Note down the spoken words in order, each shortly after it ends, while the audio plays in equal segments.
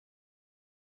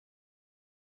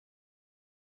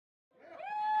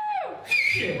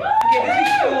Okay, this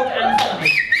is short and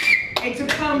funny. It's a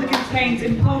poem that contains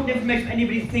important information for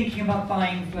anybody thinking about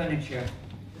buying furniture.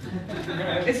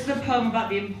 This is a poem about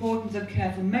the importance of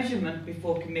careful measurement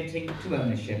before committing to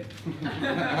ownership.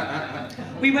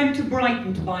 We went to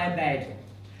Brighton to buy a bed.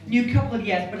 New couple,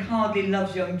 yes, but hardly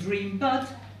love's young dream, but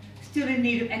still in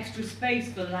need of extra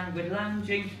space for languid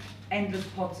lounging, endless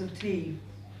pots of tea.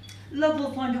 Love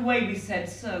will find a way, we said,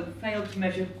 so failed to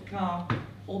measure car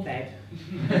or bed.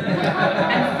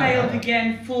 And failed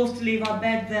again, forced to leave our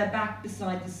bed there back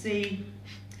beside the sea.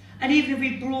 And even if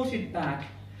we brought it back,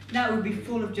 now it would be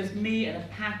full of just me and a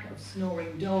pack of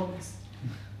snoring dogs.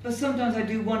 But sometimes I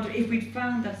do wonder if we'd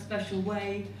found that special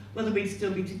way, whether we'd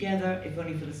still be together, if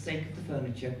only for the sake of the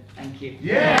furniture. Thank you.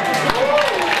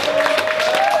 Yeah!